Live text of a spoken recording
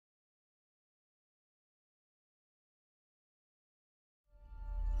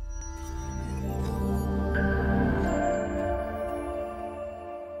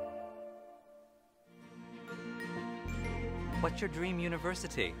What's your dream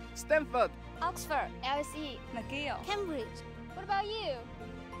university? Stanford, Oxford, LSE, McGill, Cambridge. What about you?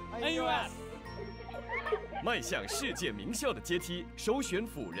 NUS。迈向世界名校的阶梯，首选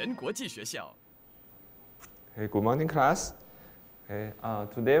辅仁国际学校。Okay, good morning, class. Okay,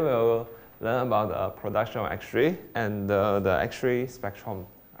 today we'll learn about the production of X-ray and the X-ray spectrum.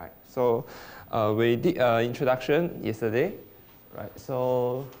 Right. So we did introduction yesterday. Right.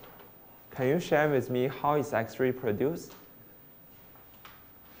 So can you share with me how is X-ray produced?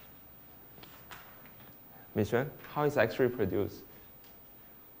 Miss Yuan, how is X-ray produced?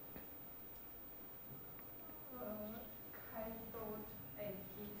 Cathode and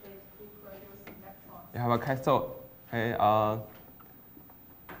heated to produce electrons. You have a cathode. Okay.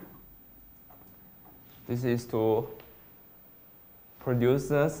 This is to produce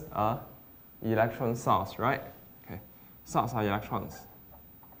this electron source, right? Okay. Source are electrons.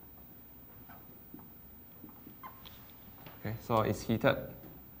 Okay. So it's heated.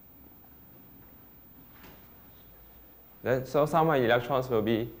 Then, so some electrons will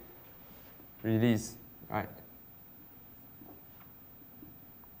be released, right?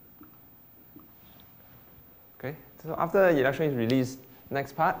 Okay, so after the electron is released,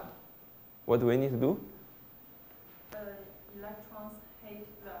 next part, what do we need to do? The electrons hit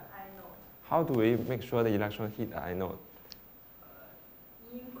the anode. How do we make sure the electron hit the anode?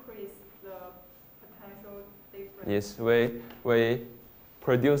 Increase the potential difference. Yes, we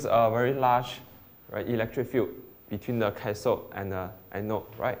produce a very large electric field between the cathode and the anode,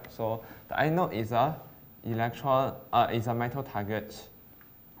 right? So the anode is a metal target.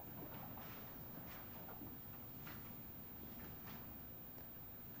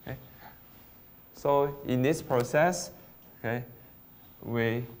 Okay. So in this process, okay,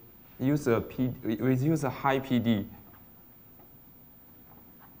 we use a high PD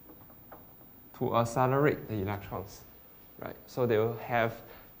to accelerate the electrons, right? So they will have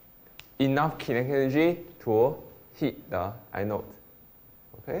enough kinetic energy to heat the anode.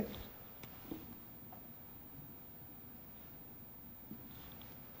 Okay?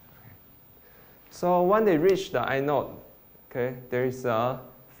 So when they reach the anode, okay, there is a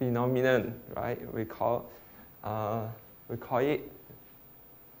phenomenon, right? We call it.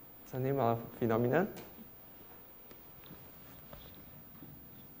 What's the name of the phenomenon?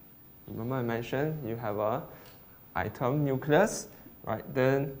 Remember I mentioned you have a atom nucleus, right?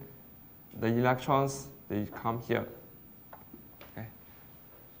 Then the electrons, they come here. Okay.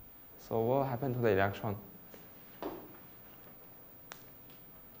 So what will happen to the electron?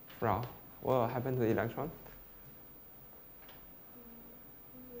 What will happen to the electron?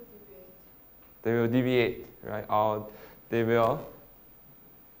 They will deviate, right? Or they will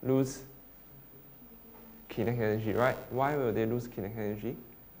lose kinetic energy, right? Why will they lose kinetic energy?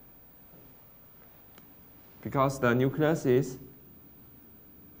 Because the nucleus is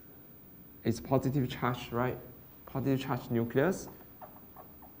positive charge, right? Positive charge nucleus.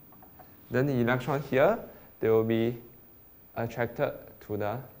 Then the electron here, they will be attracted to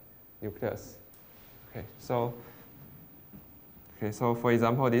the nucleus. Okay, so for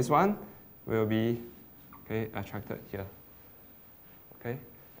example, this one will be attracted here. Okay,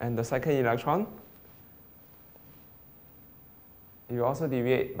 and the second electron, it will also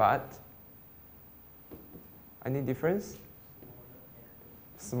deviate, but any difference?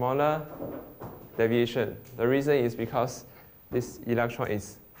 Smaller deviation. The reason is because this electron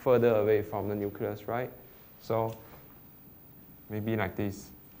is further away from the nucleus, right? So maybe like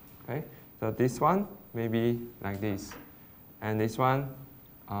this. Okay. So this one maybe like this, and this one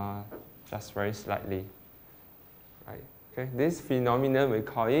just very slightly. Right. Okay. This phenomenon we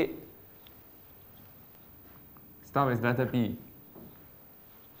call it. Start with letter B.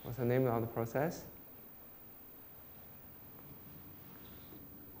 What's the name of the process?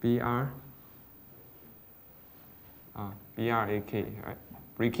 BRAK, right?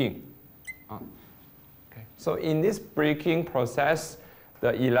 Breaking. Okay. So in this breaking process,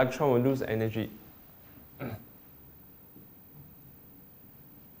 the electron will lose energy.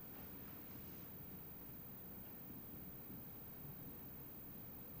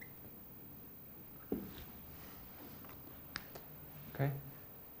 Okay.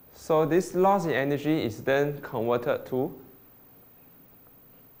 So this loss in energy is then converted to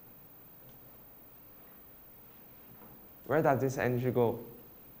where does this energy go?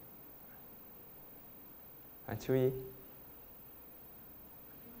 注意。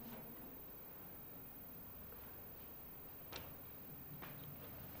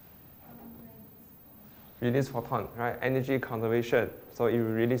Release photon, right? Energy conservation, so it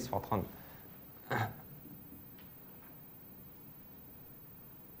will release photon.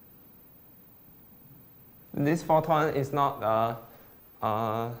 this photon is not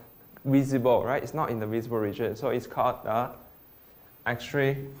visible, right? It's not in the visible region, so it's called the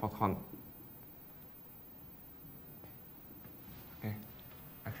X-ray photon. Okay,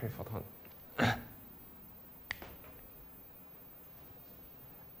 X-ray photon.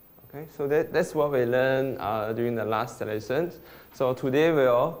 Okay, so that's what we learned during the last lesson. So today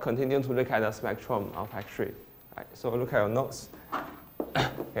we'll continue to look at the spectrum of X-ray. Right, so look at your notes.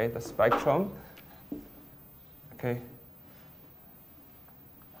 Okay, the spectrum. Okay,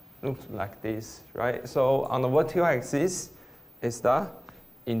 looks like this, right? So on the vertical axis is the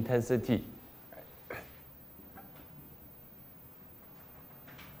intensity.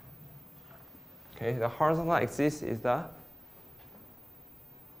 Okay, the horizontal axis is the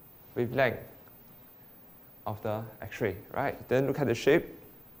wavelength of the X-ray, right? Then look at the shape.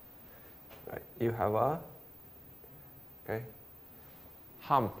 Right, you have a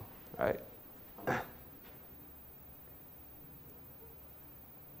hump, right? Okay,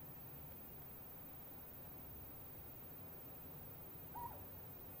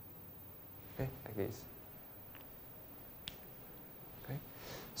 like this. Okay,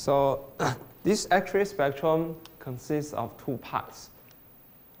 so this X-ray spectrum consists of two parts.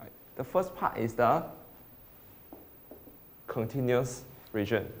 Right? The first part is the continuous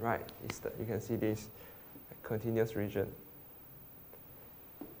region, right? You can see this continuous region.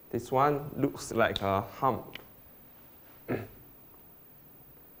 This one looks like a hump. This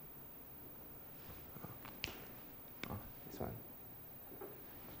one.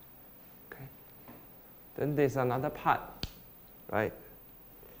 Okay. Then there's another part, right?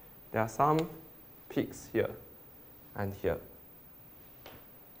 There are some peaks here and here.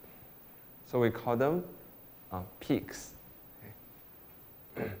 So we call them peaks.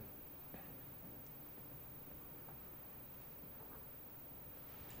 Okay.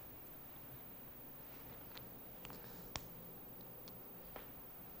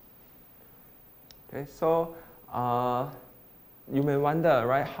 Okay, so you may wonder,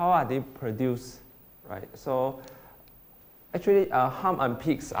 right, how are they produced, right? So actually, hump and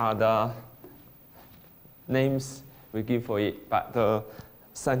peaks are the names we give for it, but the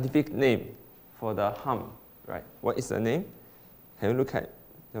scientific name for the hump, right? What is the name? Can you look at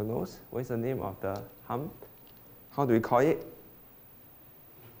your notes? What is the name of the hump? How do we call it?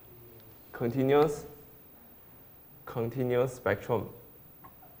 Continuous spectrum.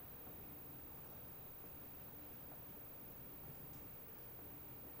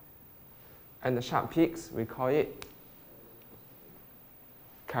 And the sharp peaks, we call it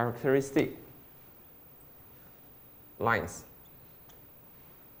characteristic lines.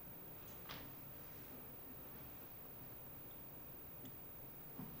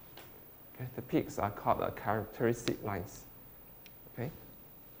 Okay, the peaks are called characteristic lines. Okay.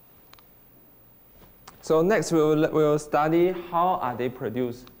 So next we'll study how are they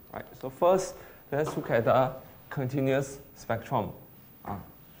produced. Right. So first, let's look at the continuous spectrum.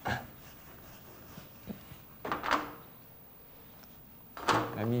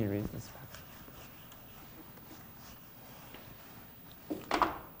 Let me erase this part.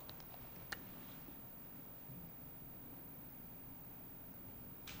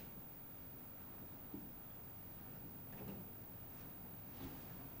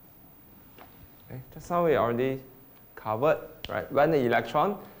 Okay, just now we already covered, right? When the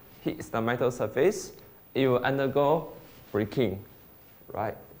electron hits the metal surface, it will undergo breaking,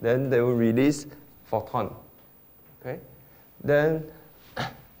 right? Then they will release photon. Okay, then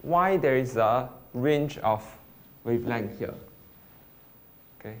why there is a range of wavelength here?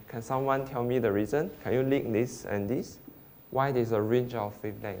 Okay, can someone tell me the reason? Can you link this and this? Why there is a range of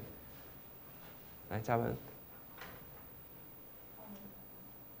wavelength? 来，嘉文。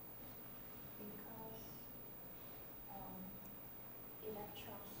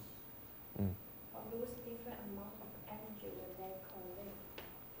 lose different amount of energy when they collide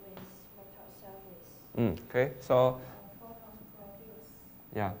with metal surface. Okay, so Photons produced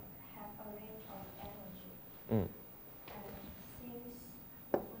yeah. have a range of energy. Mm. And since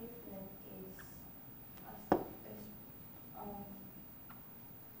the wavelength is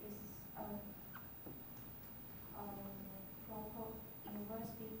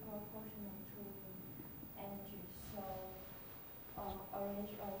inversely proportional to energy, so a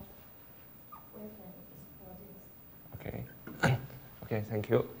range of wavelength is produced. Okay. Okay, thank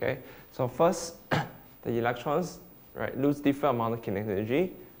you. Okay, so first, the electrons, right, lose different amount of kinetic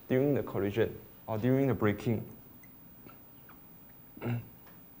energy during the collision or during the breaking.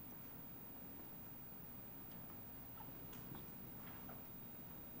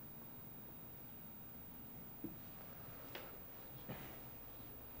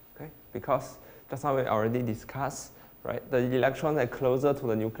 Okay, because that's how we already discussed, right? The electrons that are closer to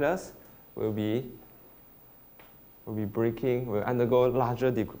the nucleus will be breaking, will undergo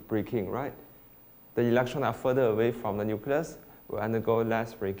larger breaking, right? The electrons that are further away from the nucleus will undergo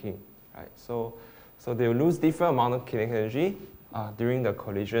less breaking, right? So they will lose different amount of kinetic energy during the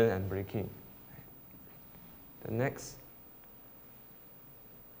collision and breaking. The next,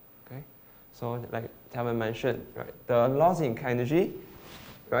 okay? So like Taman mentioned, right? The loss in kinetic energy,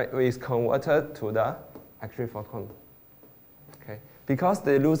 right, is converted to the active photon. Okay, because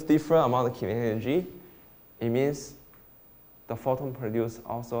they lose different amount of kinetic energy, it means the photon produced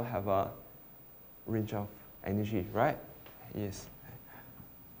also have a range of energy, right? Yes.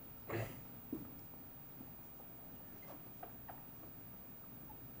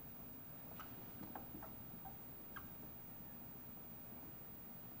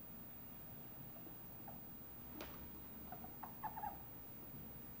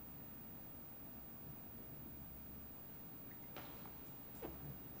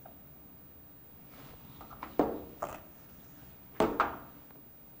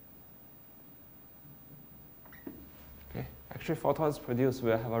 Actually, photons produced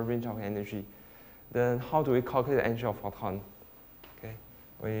will have a range of energy. Then how do we calculate the energy of photon? Okay,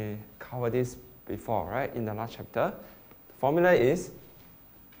 we covered this before, right, in the last chapter. The formula is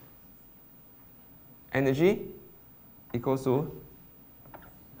energy equals to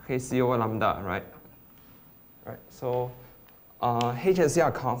H over lambda, right? Right. So H and C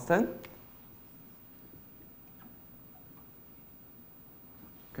are constant.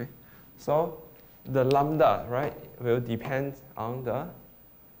 Okay. So the lambda, right, will depend on the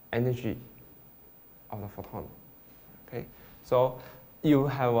energy of the photon. Okay, so you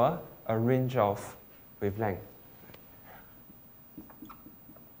have a range of wavelength.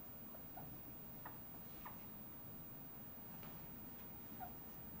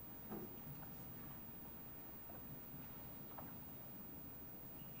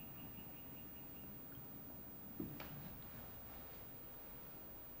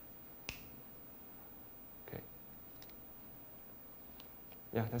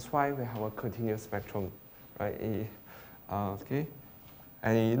 Yeah, that's why we have a continuous spectrum, right? Okay,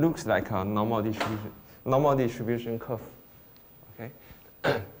 and it looks like a normal distribution curve. Okay.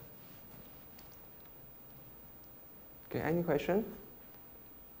 Okay. Any question?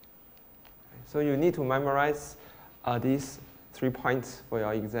 So you need to memorize these 3 points for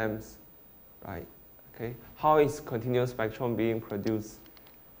your exams, right? Okay. How is continuous spectrum being produced?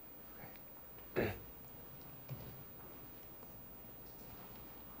 Okay.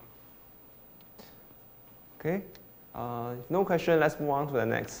 Okay, if no question, let's move on to the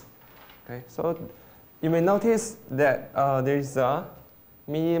next. Okay, so you may notice that there is a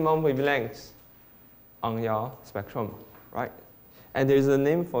minimum wavelength on your spectrum, right? And there is a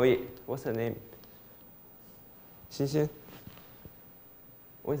name for it. What's the name? Xinxin?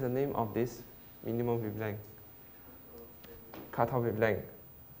 What is the name of this minimum wavelength? Cutoff wavelength.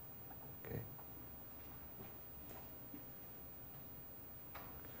 Okay.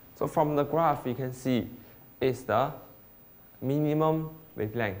 So from the graph, you can see is the minimum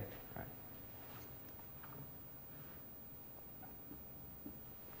wavelength. Right?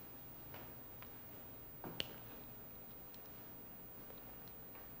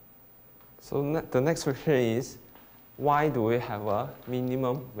 So the next question is, why do we have a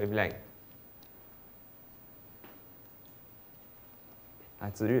minimum wavelength?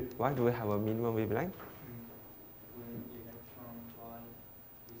 Ziyue, why do we have a minimum wavelength? When electron fly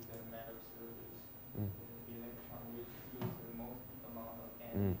with the metal surface, the electron which use the most amount of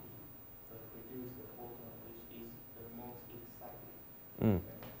energy will produce the photon which is the most excited. It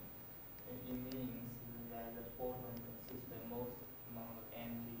means that the photon consists the most amount of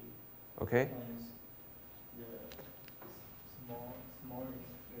energy. Okay. Hence, the smallest,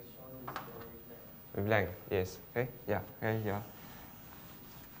 the shortest wavelength. Wavelength, yes. Okay. Yeah. Okay. Yeah.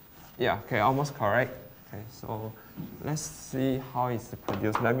 Yeah. Okay. Almost correct. Okay. So let's see how it's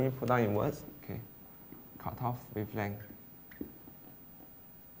produced. Let me put down in words. Okay. Cutoff wavelength.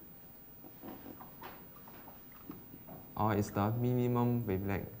 Or it's the minimum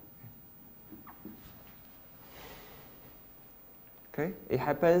wavelength. Okay. It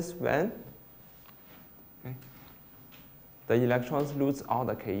happens when the electrons lose all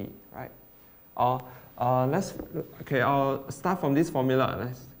the Ke, right? Or I'll start from this formula.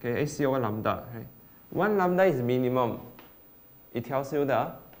 Okay, Hc over lambda. Right? 1 lambda is minimum. It tells you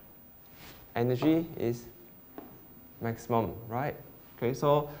the energy is maximum, right? Okay,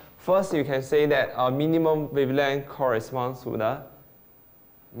 so first you can say that our minimum wavelength corresponds to the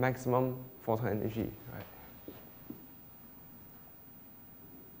maximum photon energy, right?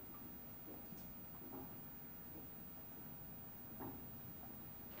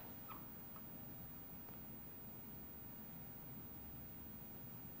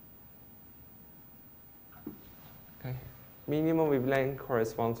 minimum wavelength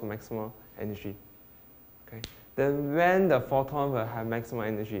corresponds to maximum energy. Okay. Then when the photon will have maximum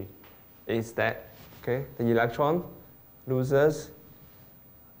energy, is that okay? The electron loses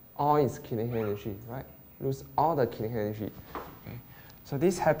all its kinetic energy, right? Lose all the kinetic energy. Okay. So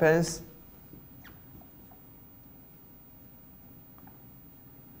this happens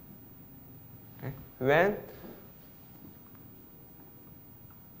when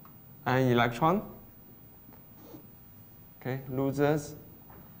an electron loses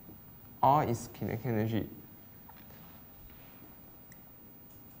all its kinetic energy.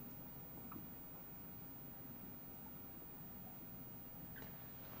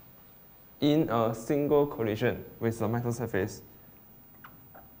 In a single collision with the metal surface.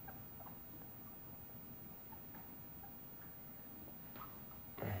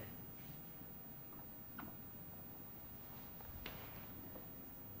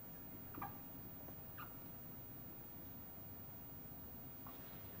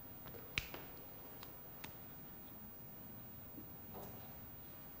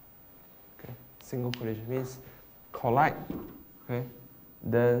 Single collision means collide, okay?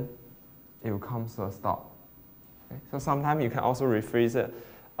 Then it will come to a stop. Okay? So sometimes you can also rephrase it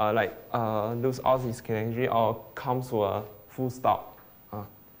lose all this kinetic energy or come to a full stop. Okay.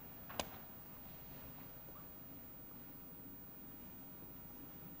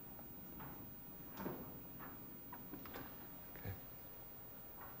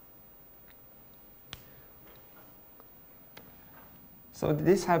 So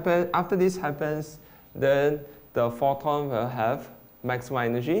this happen, after this happens, then the photon will have maximum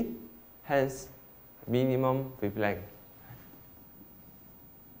energy, hence minimum wavelength.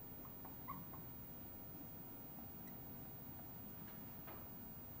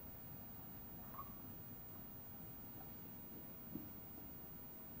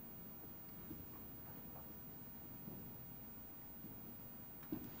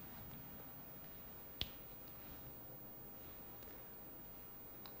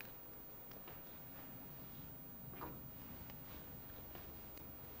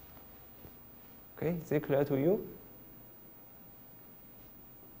 Okay, is it clear to you?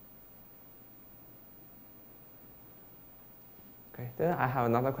 Okay, then I have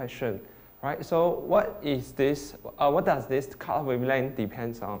another question, right? So what is this? What does this cutoff wavelength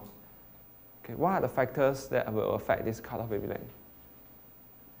depends on? Okay, what are the factors that will affect this cutoff wavelength?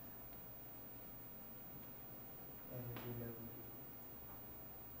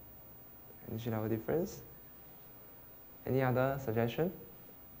 Energy level difference. Any other suggestion?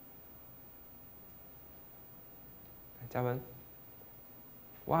 Javan,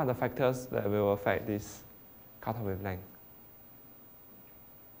 what are the factors that will affect this cutoff wavelength?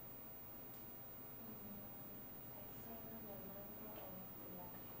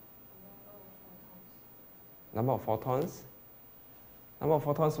 Number of photons. Number of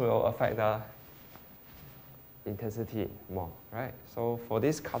photons will affect the intensity more, right? So for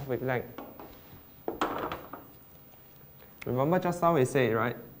this cutoff wavelength, remember just now we said,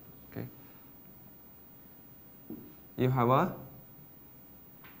 right? Okay. You have a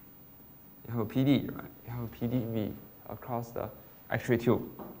PD, right? You have a PDV across the X-ray tube.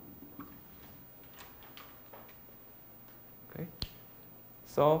 Okay.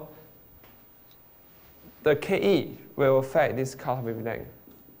 So the KE will affect this cutoff wavelength,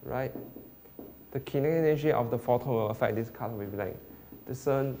 right? The kinetic energy of the photon will affect this cutoff wavelength.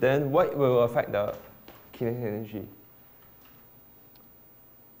 Then what will affect the kinetic energy?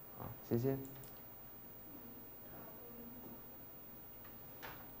 好，谢谢。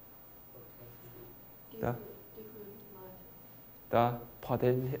The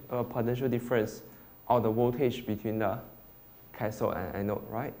potential difference or the voltage between the cathode and anode,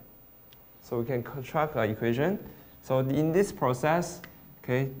 right? So we can construct an equation. So in this process,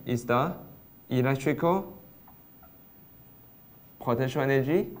 okay, is the electrical potential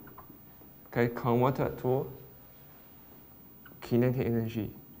energy, okay, converted to kinetic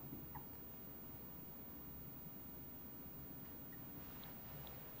energy.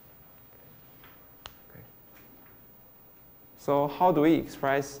 So how do we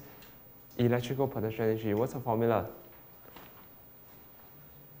express electrical potential energy? What's the formula?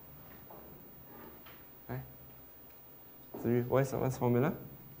 Okay. What's the formula?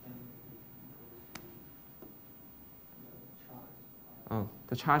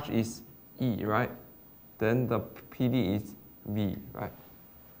 The charge is E, right? Then the PD is V, right?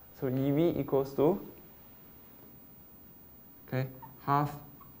 So EV equals to, okay, half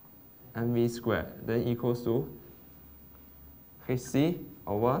mv squared, then equals to Hc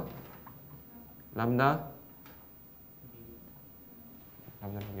over lambda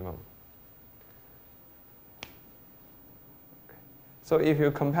minimum. So if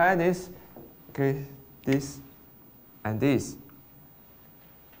you compare this, okay, this and this,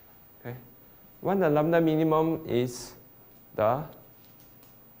 okay, when the lambda minimum is the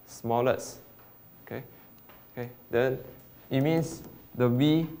smallest, okay, then it means the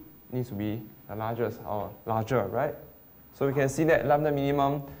V needs to be the largest or larger, right? So we can see that lambda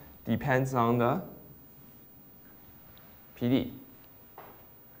minimum depends on the PD,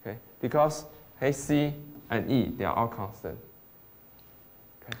 okay, because HC and E, they are all constant.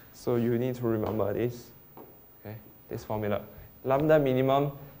 Okay, so you need to remember this, okay, this formula. Lambda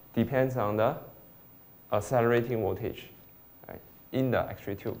minimum depends on the accelerating voltage, right, in the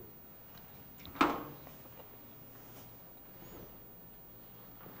X-ray tube.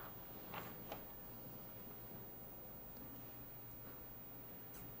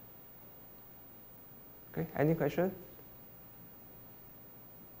 Okay, any question?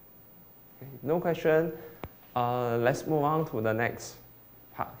 Okay, no question. Let's move on to the next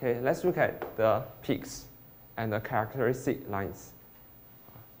part. Okay, let's look at the peaks and the characteristic lines.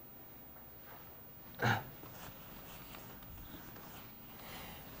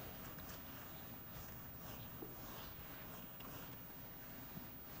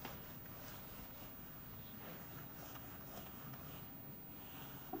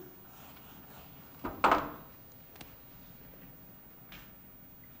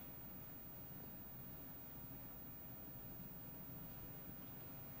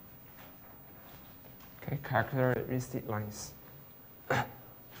 Okay, characteristic lines.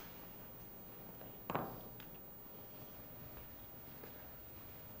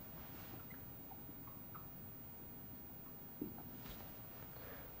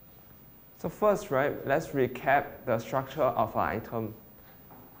 So first, right, let's recap the structure of an atom.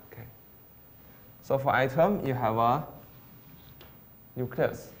 Okay. So for atom, you have a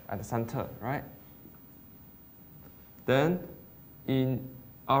nucleus at the center, right? Then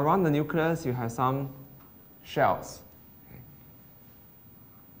around the nucleus, you have some shells.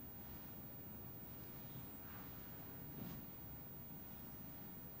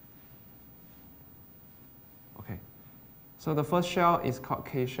 Okay. So the first shell is called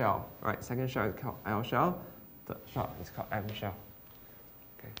K shell, right? Second shell is called L shell. Third shell is called M shell.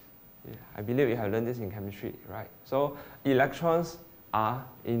 Okay. Yeah, I believe you have learned this in chemistry, right? So electrons are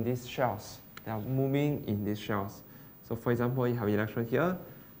in these shells. They are moving in these shells. So for example, you have electron here.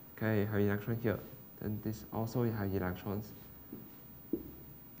 Okay, you have electron here. Then this also you have electrons.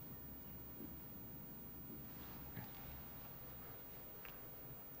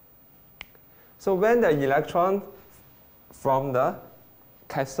 So when the electron from the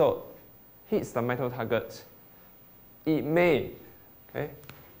cathode hits the metal target, it may, okay,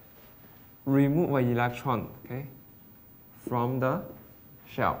 remove an electron, okay, from the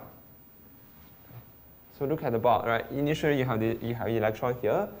shell. So look at the board, right? Initially you have electron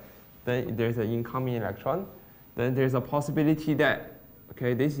here, then there's an incoming electron, then there's a possibility that,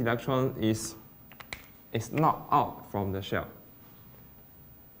 okay, this electron is knocked out from the shell.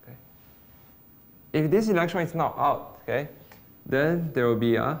 Okay. If this electron is knocked out, okay, then there will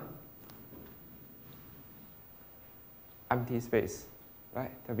be a empty space, right?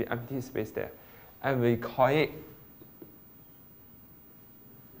 There will be empty space there, and we call it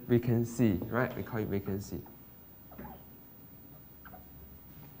vacancy, right? We call it vacancy.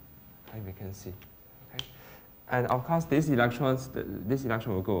 Vacancy. Okay. And of course, this electron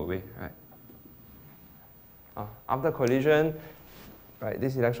will go away, right? After collision, right,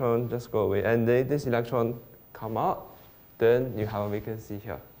 this electron just go away, and this electron come out, then you have a vacancy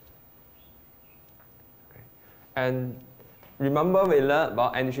here. Okay. And remember we learned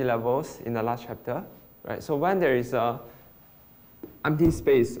about energy levels in the last chapter, right? So when there is a empty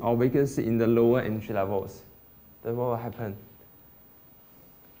space or vacancy in the lower energy levels, then what will happen?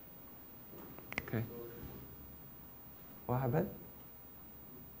 Okay. What happened?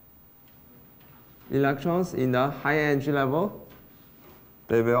 Electrons in the higher energy level,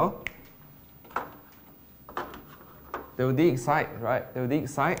 they will de-excite, right? They will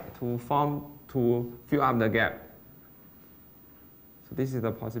de-excite to fill up the gap. So this is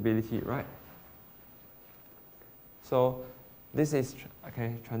the possibility, right? So this is,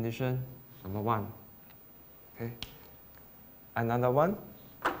 okay, transition number 1. Okay. Another one.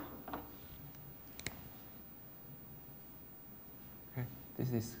 Okay.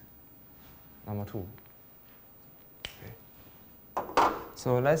 This is number 2. Okay.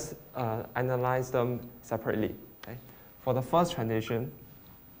 So let's analyze them separately. Okay. For the first transition,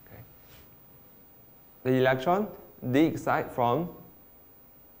 okay, the electron de-excite from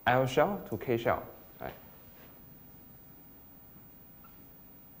L shell to K shell. Right.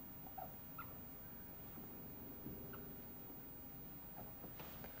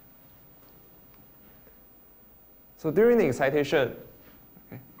 So during the excitation,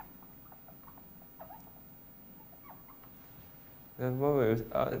 okay, then what will it's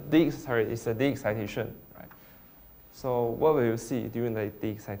a de-excitation, right? So what will you see during the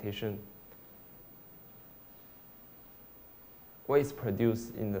de-excitation? What is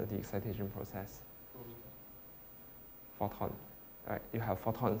produced in the de-excitation process? Photon, right? You have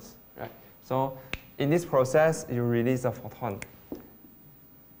photons, right? So in this process, you release a photon.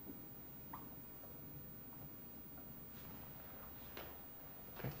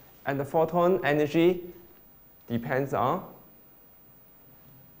 Okay. And the photon energy depends on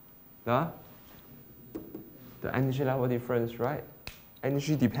the energy level difference, right?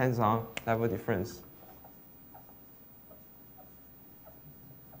 Energy depends on level difference.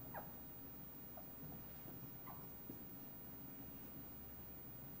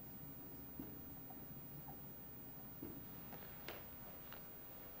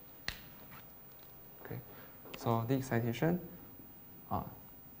 So the excitation,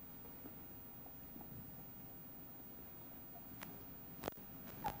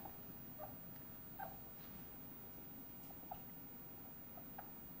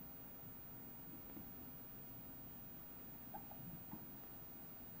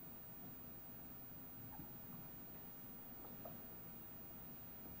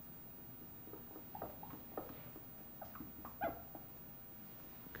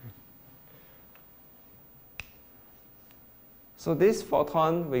 so this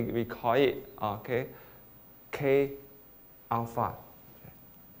photon, we call it K alpha.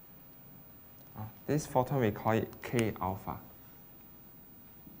 This photon, we call it K alpha.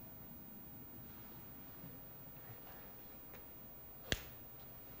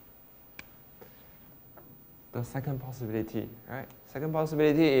 The second possibility, right? Second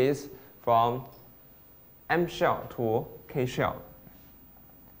possibility is from M shell to K shell.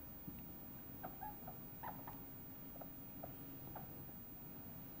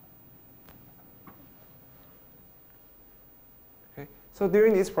 So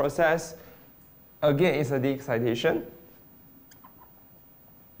during this process, again, it's a de-excitation.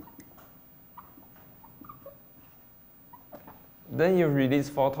 Then you release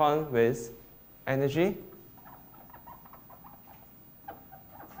photon with energy.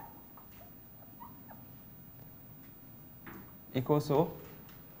 Equals to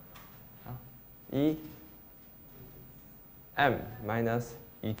E M minus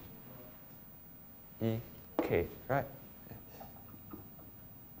E K, right?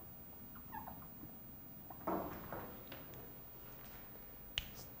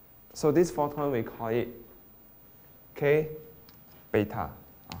 So this photon, we call it K beta.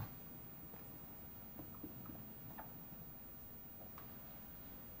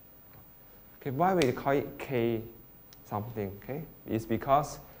 Okay, why we call it K something? Okay, it's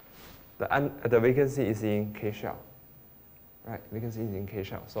because the vacancy is in K shell, right? Vacancy is in K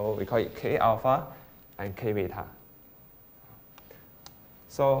shell, so we call it K alpha and K beta.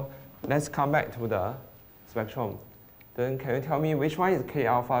 So let's come back to the spectrum. Then can you tell me which one is K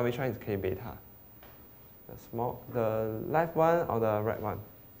alpha, which one is K beta? The left one or the right one?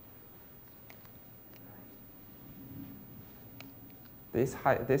 This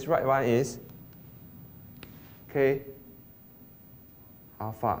right one is K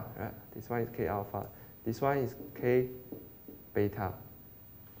alpha, right? This one is K alpha. This one is K beta.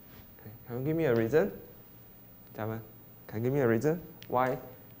 Okay. Can you give me a reason? Can you give me a reason why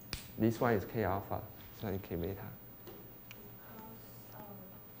this one is K alpha, this one is K beta?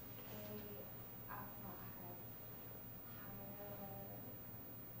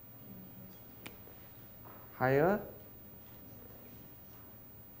 Higher.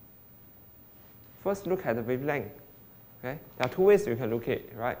 First, look at the wavelength. Okay, there are two ways you can look at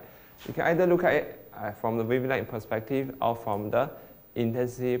it, right? You can either look at it from the wavelength perspective or from the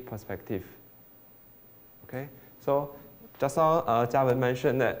intensity perspective. Okay, so just now Jiawen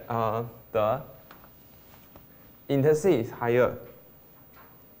mentioned that the intensity is higher.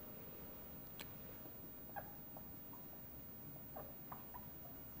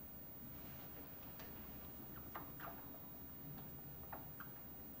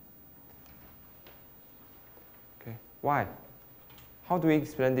 Why? How do we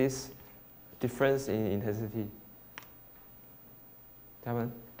explain this difference in intensity?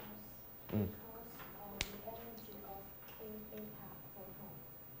 Jiawen? Because the energy of K beta photon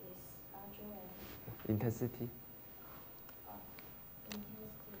is larger than Intensity? intensity.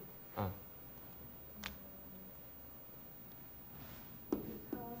 Ah.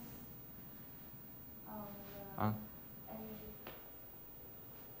 Because of the energy.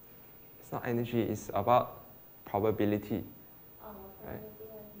 It's not energy, it's about probability. Probability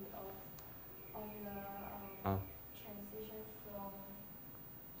of the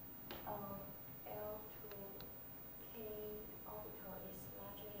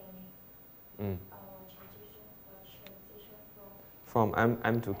transition from From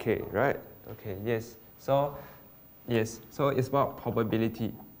M to K, right? Okay, yes. So, yes, so it's about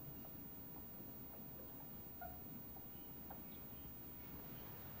probability.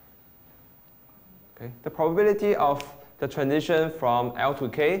 Okay, the probability of the transition from L to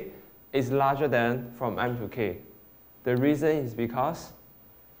K is larger than from M to K. The reason is because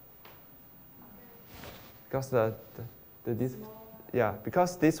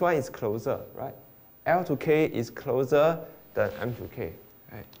because this one is closer, right? L to K is closer than M to K,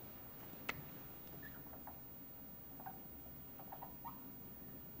 right?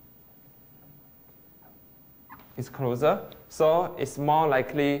 It's closer, so it's more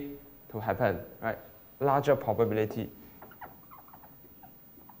likely to happen, right? Larger probability.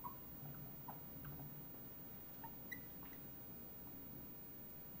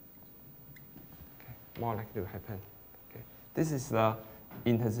 Okay, more likely to happen. Okay, this is the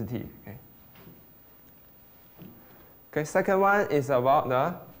intensity. Okay. Okay, second one is about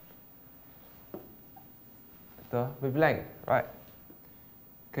the wavelength, right?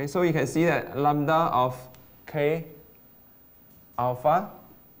 Okay, so you can see that lambda of K alpha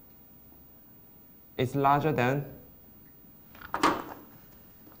is larger than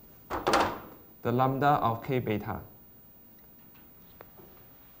the lambda of K beta.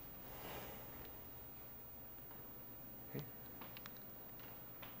 Okay.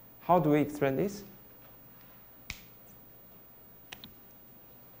 How do we explain this?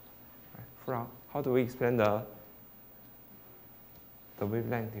 How do we explain the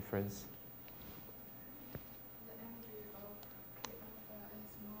wavelength difference?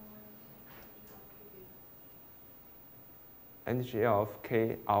 Energy of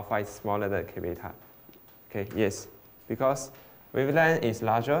K alpha is smaller than K beta. Okay, yes. Because wavelength is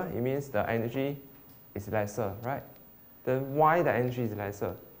larger, it means the energy is lesser, right? Then why the energy is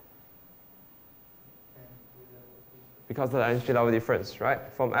lesser? Because of the energy level difference,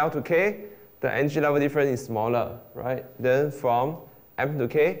 right? From L to K, the energy level difference is smaller, right? Then from M to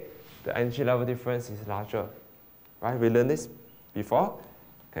K, the energy level difference is larger, right? We learned this before.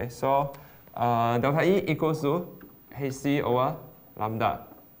 Okay, so delta E equals to Hc over lambda.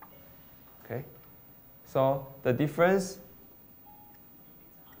 Okay, so the difference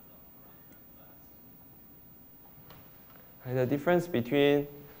between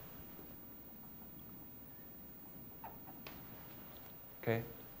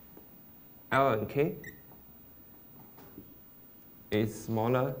L and K is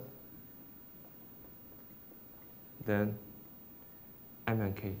smaller than M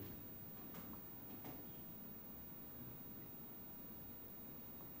and K.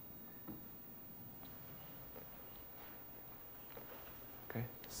 Okay,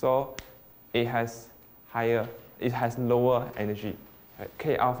 so it has lower energy. Right?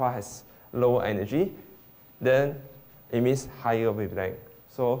 K alpha has lower energy, then it means higher wavelength.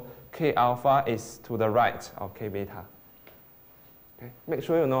 So K alpha is to the right of K beta. Okay? Make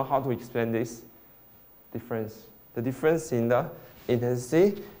sure you know how to explain this difference. The difference in the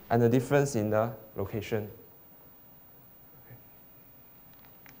intensity and the difference in the location.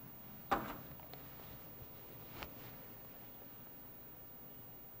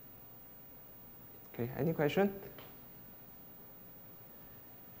 Okay, any question?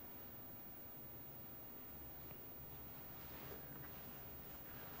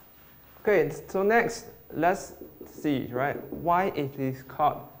 Okay, so next, let's see, right, why it is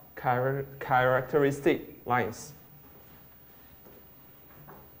called characteristic lines.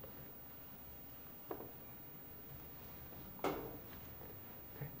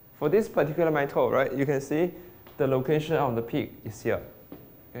 Okay. For this particular metal, right, you can see the location of the peak is here.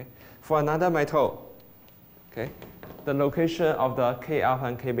 Okay. For another metal, okay, the location of the K alpha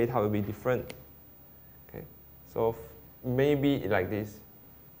and K beta will be different. Okay, so maybe like this.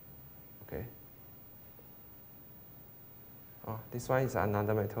 Okay. Oh, this one is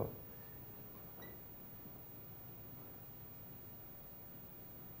another metal.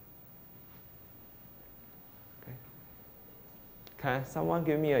 Okay. Can someone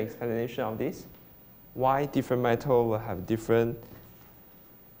give me an explanation of this? Why different metal will have different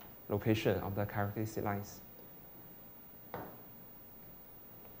location of the characteristic lines?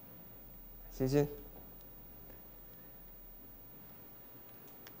 Xin.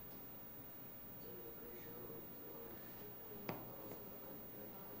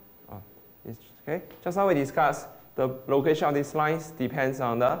 Okay. Just how we discussed, the location of these lines depends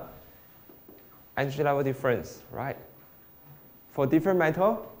on the energy level difference, right? For different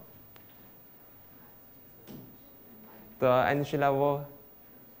metal, the energy level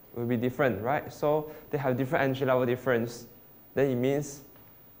will be different, right? So they have different energy level difference. Then it means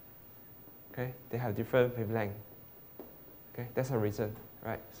Okay, they have different wavelength. Okay, that's a reason,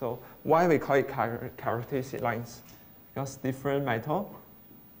 right? So why we call it characteristic lines? Because different metal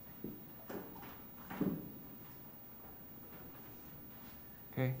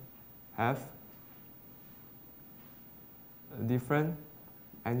have different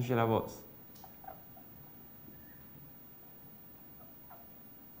energy levels.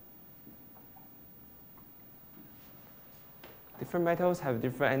 Different metals have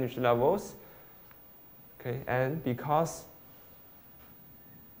different energy levels. Okay, and because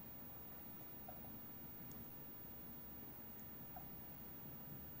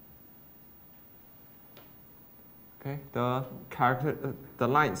the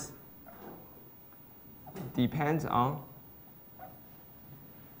lines depends on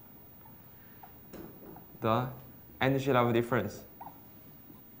the energy level difference.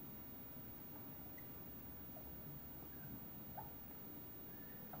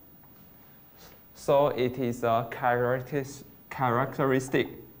 So it is a characteristic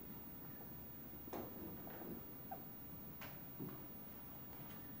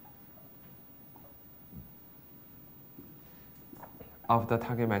of the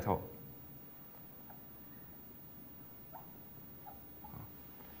target metal.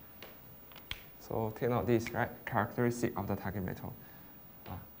 So take note this, right? Characteristic of the target metal.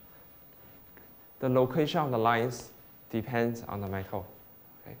 The location of the lines depends on the metal.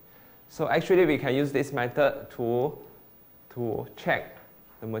 Okay? So actually we can use this method to check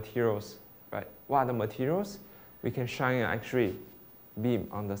the materials. Right? What are the materials? We can shine an X-ray beam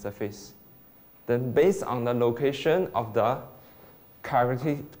on the surface. Then based on the location of the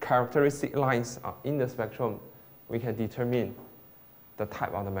characteristic lines in the spectrum, we can determine the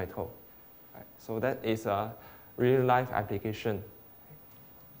type of the metal. Right? So that is a real-life application.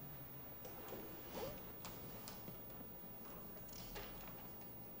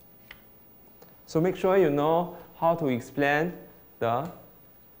 So make sure you know how to explain the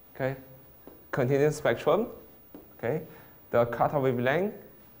continuous spectrum, the cutoff wavelength,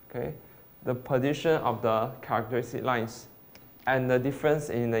 the position of the characteristic lines, and the difference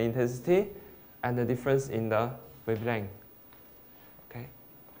in the intensity, and the difference in the wavelength. Okay,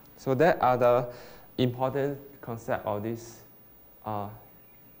 so that are the important concept of this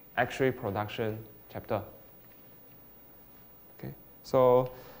X-ray production chapter. Okay,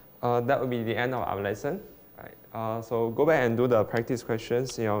 so that will be the end of our lesson. Right. So go back and do the practice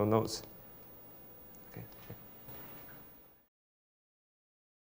questions in your notes.